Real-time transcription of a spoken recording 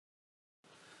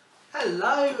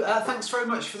Hello, thanks very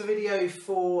much for the video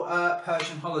for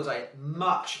Persian Holiday.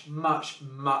 Much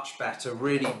better.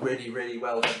 Really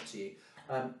well done to you.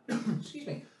 Excuse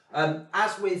me.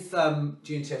 As with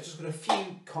Unity, I've just got a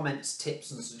few comments,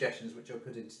 tips and suggestions which I'll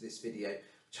put into this video,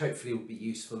 which hopefully will be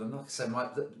useful. And like I said,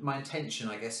 my intention,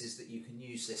 I guess, is that you can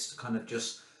use this to kind of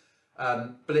just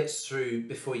blitz through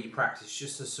before you practice,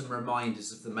 just as some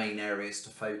reminders of the main areas to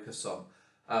focus on.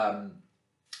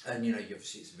 And you know,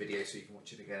 obviously it's a video, so you can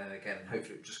watch it again and again, and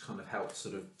hopefully it just kind of helps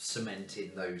sort of cement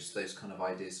in those kind of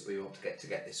ideas that we want to get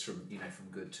this from, you know, from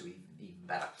good to even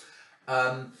better.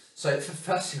 So the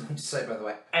first thing I want to say, by the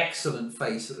way, excellent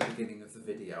face at the beginning of the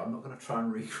video. I'm not going to try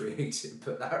and recreate it,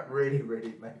 but that really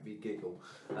made me giggle.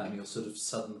 Your sort of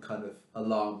sudden kind of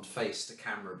alarmed face to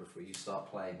camera before you start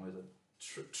playing with a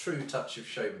true touch of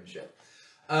showmanship.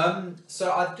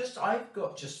 So I've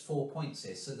got just 4 points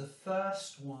here. So the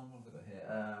first one, what have I got here?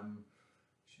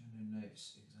 Show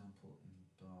notes, example in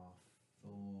bar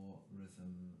 4,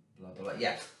 rhythm, blah blah blah.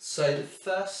 Yeah. So the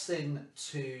first thing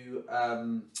to,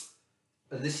 and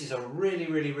this is a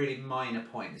really minor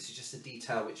point. This is just a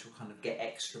detail which will kind of get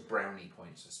extra brownie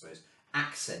points, I suppose.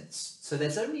 Accents. So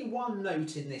there's only one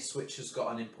note in this which has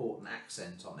got an important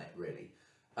accent on it, really.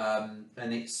 And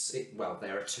well,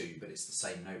 there are two, but it's the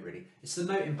same note really. It's the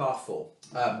note in bar 4,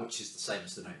 which is the same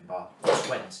as the note in bar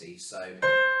 20. So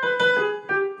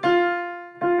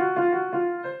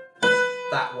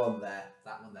that one there.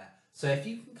 So if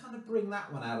you can kind of bring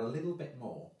that one out a little bit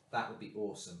more, that would be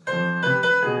awesome.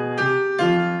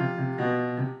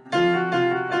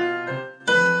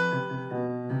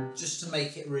 Just to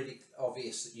make it really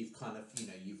obvious that you've kind of, you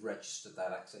know, you've registered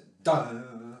that accent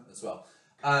as well.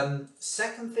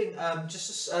 Second thing,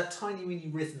 just a tiny weeny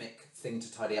rhythmic thing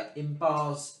to tidy up. In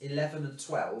bars 11 and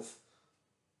 12,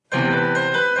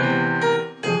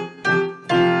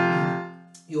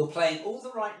 you're playing all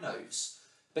the right notes,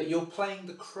 but you're playing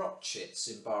the crotchets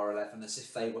in bar 11 as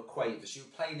if they were quavers. You're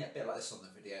playing it a bit like this on the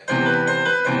video,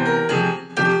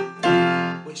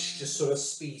 which just sort of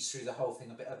speeds through the whole thing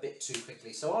a bit too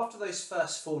quickly. So after those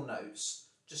first 4 notes,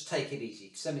 just take it easy,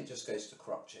 because then it just goes to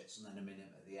crotchets and then a minute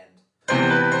at the end.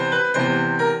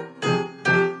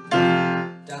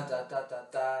 Da da da da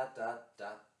da da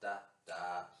da da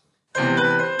da.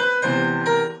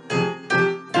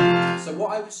 So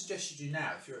what I would suggest you do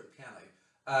now, if you're at the piano,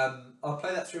 I'll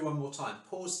play that through one more time.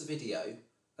 Pause the video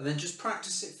and then just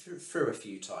practice it through a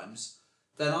few times.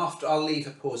 Then after, I'll leave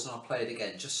a pause and I'll play it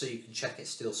again, just so you can check it's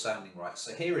still sounding right.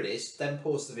 So here it is. Then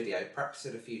pause the video, practice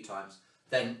it a few times,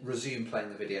 then resume playing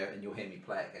the video, and you'll hear me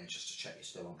play it again just to check you're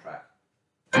still on track.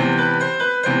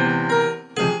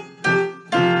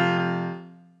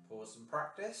 Pause and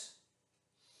practice.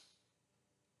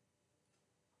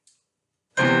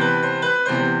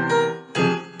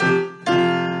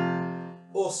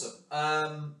 Awesome.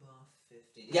 Bar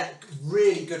 15. Yeah,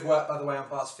 really good work, by the way, on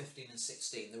bars 15 and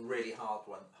 16, the really hard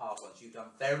ones. You've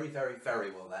done very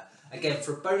well there. Again,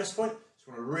 for a bonus point, just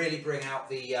want to really bring out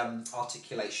the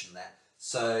articulation there.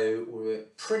 So we're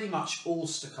pretty much all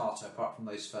staccato apart from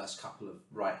those first couple of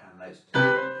right-hand notes.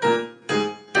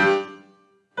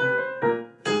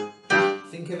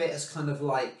 Think of it as kind of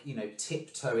like, you know,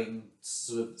 tiptoeing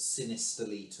sort of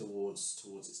sinisterly towards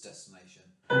its destination.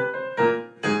 And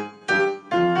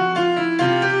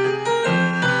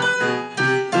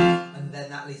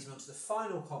then that leads me on to the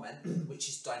final comment, which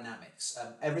is dynamics.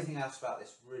 Everything else about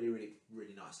this really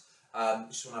nice.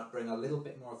 Just want to bring a little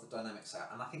bit more of the dynamics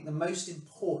out, and I think the most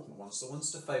important ones, the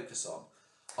ones to focus on,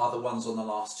 are the ones on the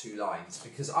last 2 lines,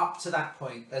 because up to that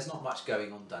point there's not much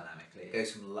going on dynamically. It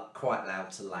goes from quite loud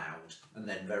to loud and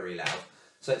then very loud,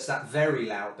 so it's that very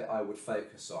loud bit I would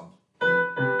focus on.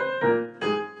 And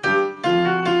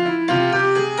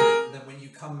then when you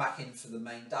come back in for the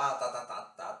main da da da da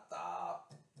da da,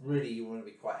 really you want to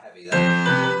be quite heavy there,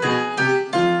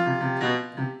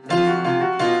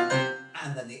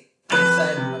 and then the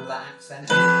accent, remember that accent,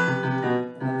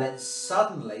 and then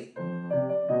suddenly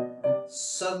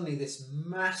this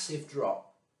massive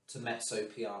drop to mezzo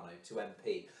piano, to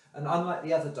MP. And unlike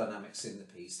the other dynamics in the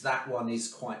piece, that one is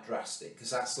quite drastic, because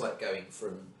that's like going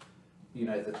from, you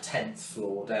know, the 10th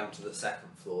floor down to the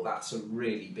 2nd floor. That's a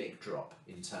really big drop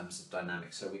in terms of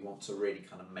dynamics, so we want to really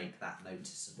kind of make that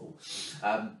noticeable.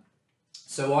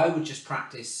 So I would just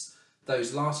practice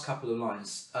those last couple of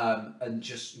lines and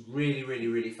just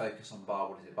really focus on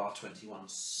bar 21,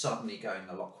 suddenly going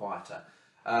a lot quieter.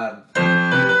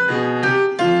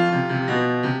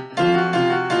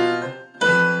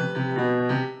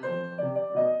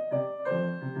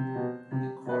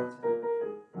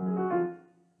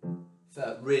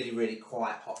 Really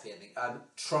quiet, poppy ending.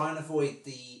 Try and avoid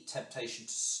the temptation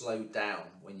to slow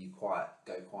down when you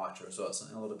go quieter as well. It's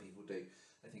something a lot of people do.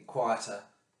 They think quieter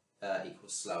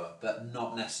equals slower, but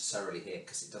not necessarily here,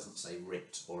 because it doesn't say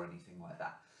ripped or anything like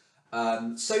that.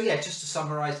 So yeah, just to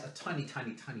summarise, a tiny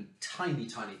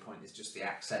point is just the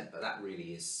accent, but that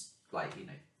really is like, you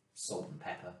know, salt and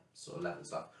pepper sort of level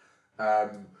stuff.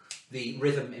 The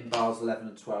rhythm in bars 11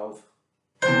 and 12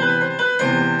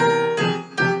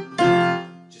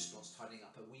 just wants tidying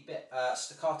up a wee bit.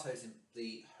 Staccato's in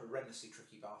the horrendously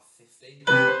tricky bar 15.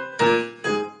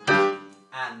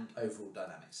 And overall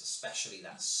dynamics, especially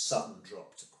that sudden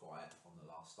drop to quiet on the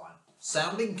last line.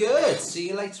 Sounding good. See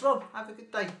you later on. Have a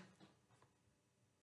good day.